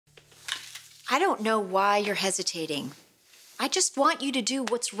I don't know why you're hesitating. I just want you to do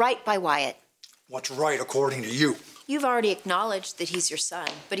what's right by Wyatt. What's right according to you? You've already acknowledged that he's your son,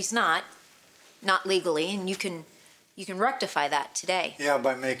 but he's not. Not legally, and you can rectify that today. Yeah,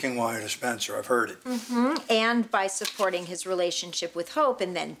 by making Wyatt a Spencer. I've heard it. Mm-hmm. And by supporting his relationship with Hope,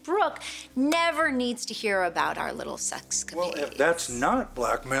 and then Brooke never needs to hear about our little sex Well, capades. if that's not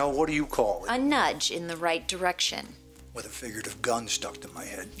blackmail, what do you call it? A nudge in the right direction. With a figurative gun stuck to my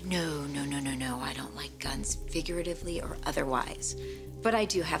head. No. I don't like guns, figuratively or otherwise. But I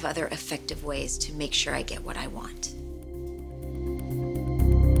do have other effective ways to make sure I get what I want.